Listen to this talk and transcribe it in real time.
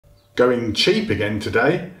Going cheap again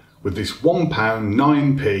today with this £1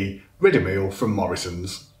 9p ready meal from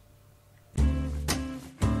Morrisons.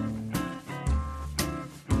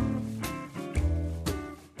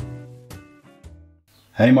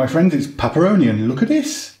 Hey my friends, it's Papparoni and look at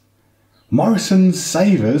this! Morrisons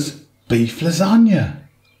SAVERS beef lasagna.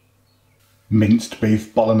 Minced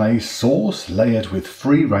beef bolognese sauce layered with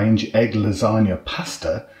free-range egg lasagna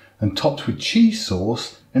pasta and topped with cheese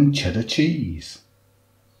sauce and cheddar cheese.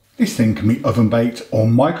 This thing can be oven baked or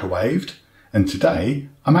microwaved, and today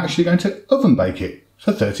I'm actually going to oven bake it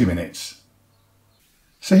for 30 minutes.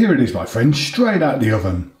 So here it is my friends, straight out the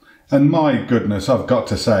oven. And my goodness, I've got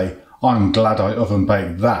to say, I'm glad I oven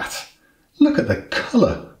baked that. Look at the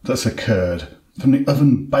colour that's occurred from the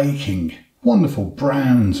oven baking. Wonderful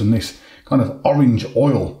browns and this kind of orange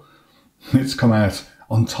oil. It's come out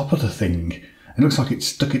on top of the thing. It looks like it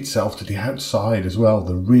stuck itself to the outside as well,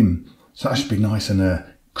 the rim. So that should be nice and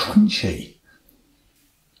crunchy.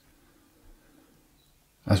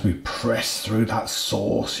 As we press through that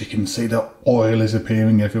sauce, you can see the oil is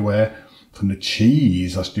appearing everywhere from the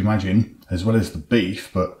cheese, I should imagine, as well as the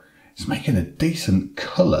beef, but it's making a decent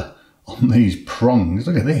colour on these prongs.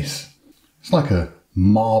 Look at this. It's like a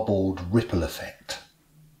marbled ripple effect.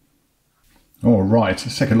 All right,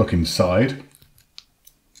 let's take a look inside.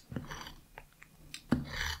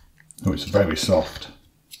 Oh, it's very soft.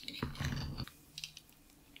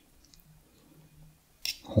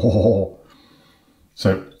 Oh.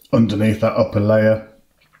 So underneath that upper layer,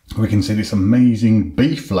 we can see this amazing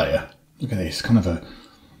beef layer. Look at this, kind of a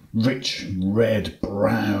rich red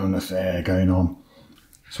brown affair going on.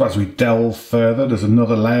 So as we delve further, there's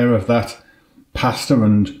another layer of that pasta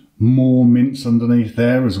and more mince underneath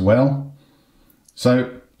there as well.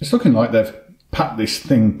 So it's looking like they've packed this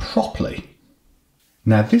thing properly.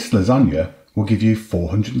 Now this lasagna will give you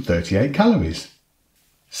 438 calories,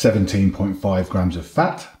 17.5 grams of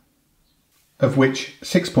fat, of which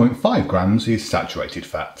 6.5 grams is saturated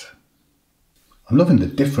fat. I'm loving the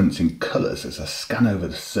difference in colours as I scan over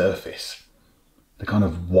the surface. The kind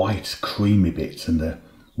of white creamy bits and the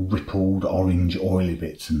rippled orange oily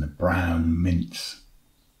bits and the brown mince.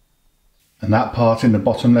 And that part in the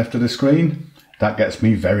bottom left of the screen, that gets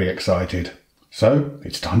me very excited. So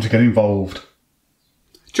it's time to get involved.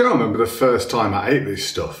 Do you remember the first time I ate this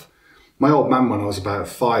stuff? My old man when I was about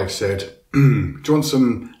 5 said, do you want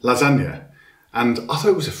some lasagna? And I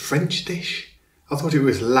thought it was a French dish. I thought it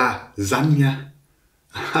was LASAGNE.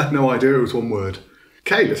 I had no idea it was one word.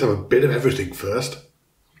 Okay, let's have a bit of everything first.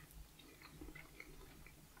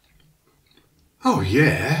 Oh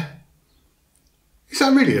yeah. Is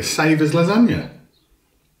that really a SAVERS lasagna?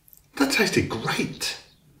 That tasted great.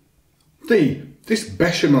 This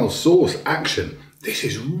bechamel sauce action, this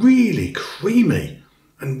is really creamy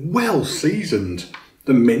and well seasoned.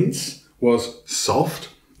 The mince was soft.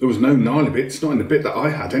 There was no gnarly bits, not in the bit that I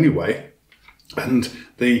had anyway. And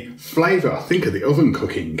the flavour, I think, of the oven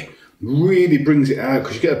cooking really brings it out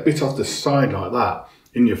because you get a bit off the side like that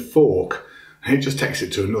in your fork and it just takes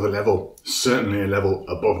it to another level, certainly a level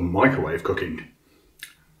above microwave cooking. Do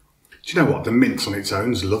you know what? The mince on its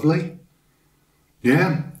own is lovely.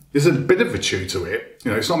 Yeah, there's a bit of a chew to it.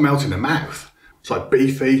 You know, it's not melting in the mouth. It's like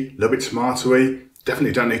beefy, a little bit tomatoey.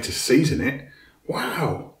 Definitely don't need to season it.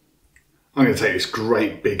 Wow. I'm going to take this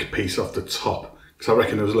great big piece off the top because I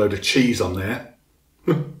reckon there was a load of cheese on there.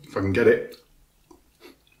 If I can get it.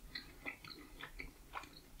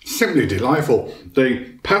 Simply delightful.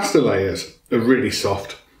 The pasta layers are really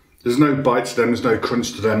soft. There's no bite to them, there's no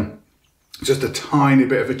crunch to them. Just a tiny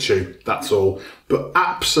bit of a chew, that's all. But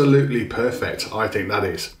absolutely perfect, I think that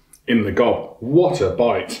is. In the gob. What a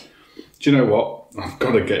bite. Do you know what? I've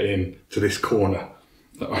got to get in to this corner.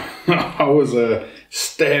 I was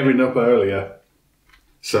staring up earlier.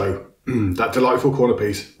 So, that delightful corner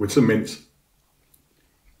piece with some mince.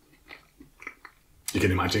 You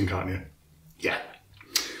can imagine, can't you? Yeah.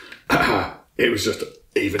 It was just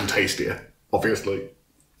even tastier, obviously.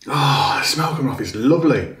 Ah, the smell coming off is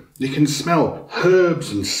lovely. You can smell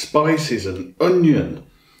herbs and spices and onion.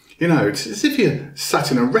 You know, it's as if you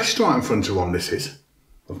sat in a restaurant in front of one, this is.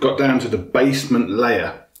 I've got down to the basement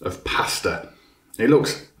layer of pasta. It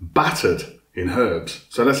looks battered in herbs.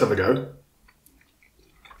 So let's have a go.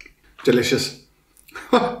 Delicious.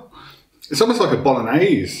 It's almost like a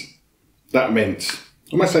bolognese, that mince.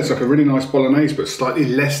 I must say it's like a really nice bolognese, but slightly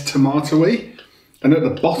less tomatoey. And at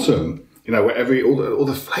the bottom, you know, where all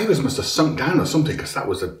the flavours must have sunk down or something, because that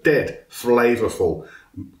was a dead flavourful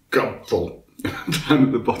gobful down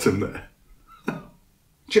at the bottom there.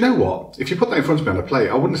 Do you know what? If you put that in front of me on a plate,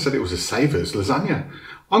 I wouldn't have said it was a SAVERS lasagna.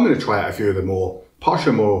 I'm going to try out a few of the more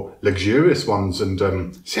posher, more luxurious ones, and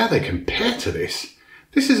see how they compare to this.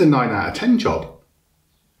 This is a 9 out of 10 job.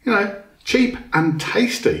 You know, cheap and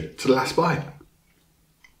tasty to the last bite.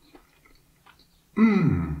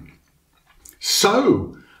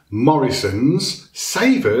 So, Morrisons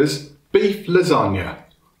SAVERS beef lasagna.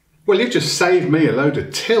 Well, you've just saved me a load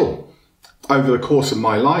of till over the course of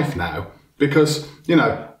my life now, because, you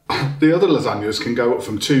know, the other lasagnas can go up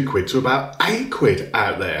from £2 to about £8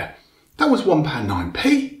 out there. That was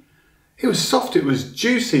 £1.09p. It was soft, it was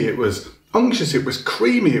juicy, it was unctuous, it was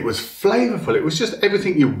creamy, it was flavourful, it was just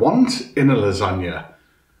everything you want in a lasagna.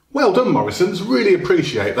 Well done, Morrisons, really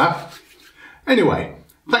appreciate that. Anyway,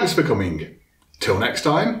 thanks for coming. Till next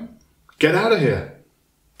time, get out of here.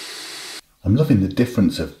 I'm loving the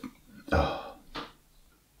difference of...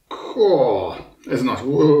 Oh, it's nice.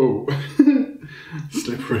 Whoa.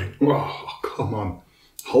 Slippery. Oh, come on.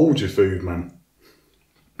 Hold your food, man.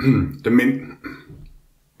 The mint.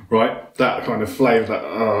 Right, that kind of flavour, that...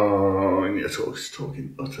 Oh, and you're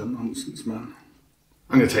talking utter nonsense, man.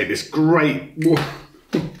 I'm going to take this great...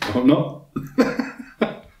 I'm not.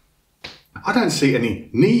 I don't see any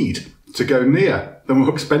need to go near the more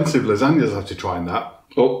expensive lasagnas after trying that.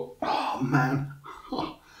 Oh man.